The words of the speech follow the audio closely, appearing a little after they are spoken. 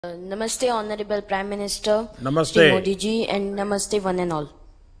Namaste, Honorable Prime Minister, Namaste. Shri Modi ji, and Namaste one and all.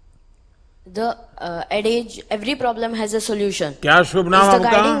 The adage, every problem has a solution. क्या शुभ नाम is the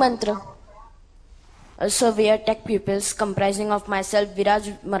आपका? guiding mantra. So we are tech pupils comprising of myself,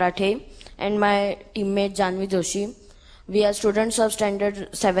 Viraj Marathe, and my teammate Janvi Joshi. We are students of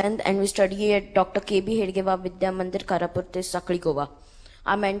standard 7th and we study at Dr. K.B. Hedgewar Vidya Mandir, Karapur, Sakli, Goa.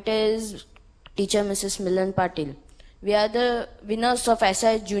 Our mentor is teacher Mrs. Milan Patil. We are the winners of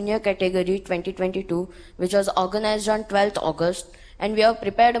SI Junior Category 2022, which was organized on 12th August, and we have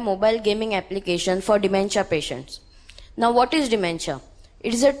prepared a mobile gaming application for dementia patients. Now, what is dementia?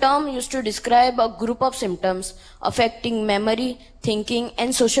 It is a term used to describe a group of symptoms affecting memory, thinking,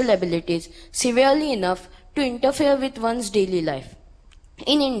 and social abilities severely enough to interfere with one's daily life.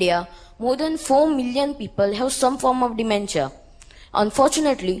 In India, more than 4 million people have some form of dementia.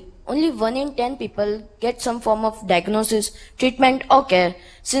 Unfortunately, only 1 in 10 people get some form of diagnosis, treatment, or care,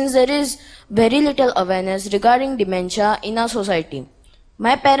 since there is very little awareness regarding dementia in our society.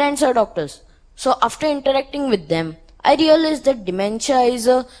 My parents are doctors, so after interacting with them, I realized that dementia is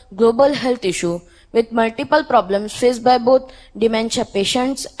a global health issue with multiple problems faced by both dementia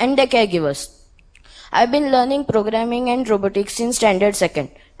patients and their caregivers. I've been learning programming and robotics since standard 2nd,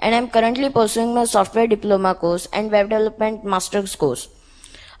 and I'm currently pursuing my software diploma course and web development master's course.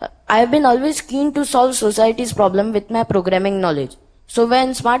 I have been always keen to solve society's problem with my programming knowledge. So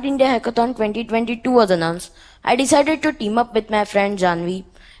when Smart India Hackathon 2022 was announced, I decided to team up with my friend Janvi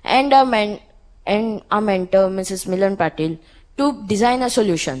and our mentor Mrs. Milan Patil to design a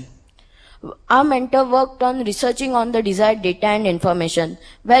solution. Our mentor worked on researching on the desired data and information,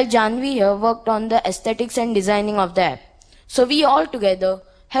 while Janvi here worked on the aesthetics and designing of the app. So we all together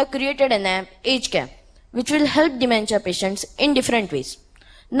have created an app, AgeCare, which will help dementia patients in different ways.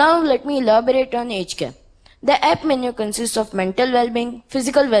 Now let me elaborate on AgeCare. The app menu consists of mental well-being,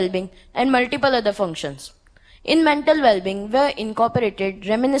 physical well-being, and multiple other functions. In mental well-being, we have incorporated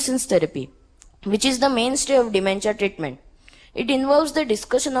reminiscence therapy, which is the mainstay of dementia treatment. It involves the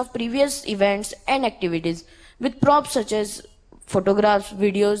discussion of previous events and activities with props such as photographs,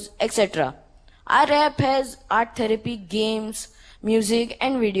 videos, etc. Our app has art therapy, games, music,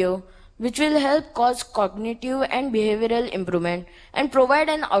 and video, which will help cause cognitive and behavioral improvement and provide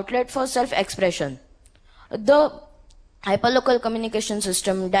an outlet for self-expression. The hyperlocal communication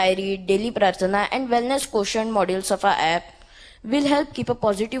system, diary, daily prarthana, and wellness quotient modules of our app will help keep a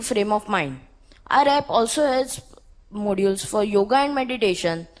positive frame of mind. Our app also has modules for yoga and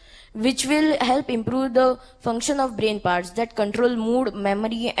meditation, which will help improve the function of brain parts that control mood,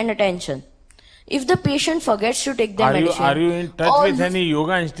 memory, and attention. If the patient forgets to take their medicine... Are you in touch with any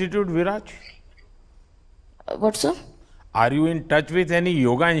yoga institute, Viraj? What, sir? Are you in touch with any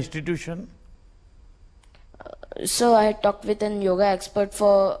yoga institution? So I talked with an yoga expert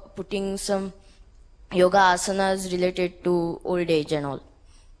for putting some yoga asanas related to old age and all.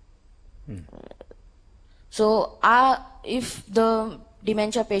 So if the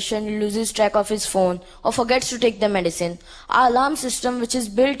dementia patient loses track of his phone or forgets to take the medicine, our alarm system, which is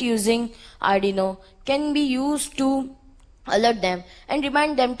built using Arduino, can be used to alert them and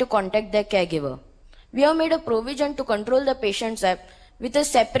remind them to contact their caregiver. We have made a provision to control the patient's app with a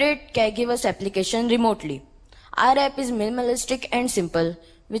separate caregiver's application remotely. Our app is minimalistic and simple,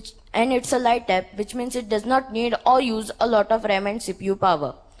 and it's a light app, which means it does not need or use a lot of RAM and CPU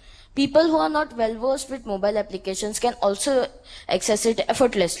power. People who are not well versed with mobile applications can also access it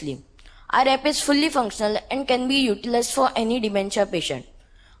effortlessly. Our app is fully functional and can be utilized for any dementia patient.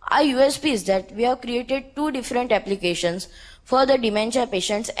 Our USP is that we have created 2 different applications for the dementia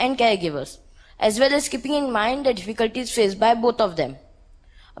patients and caregivers, as well as keeping in mind the difficulties faced by both of them.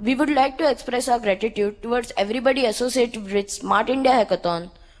 We would like to express our gratitude towards everybody associated with Smart India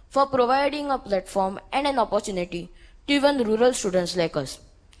Hackathon for providing a platform and an opportunity to even rural students like us.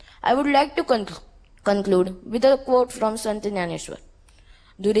 I would like to conclude with a quote from Sant Jnaneshwar.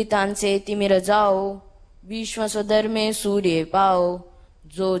 Duritanse timira jao, vishwa swadharme surye pao,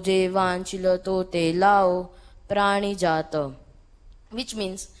 jo je vanchila to te lao, prani jata. Which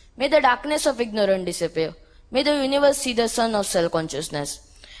means, may the darkness of ignorance disappear, may the universe see the sun of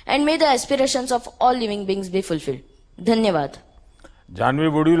self-consciousness, and may the aspirations of all living beings be fulfilled. Dhanyavad.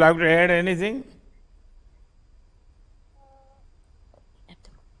 Janvi, would you like to add anything?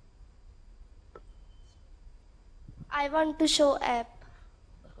 I want to show app.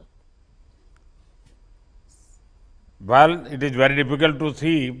 Well, it is very difficult to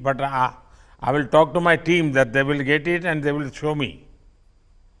see, but I will talk to my team that they will get it and they will show me.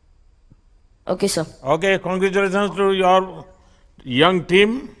 Okay, sir. Okay, congratulations to your young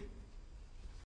team.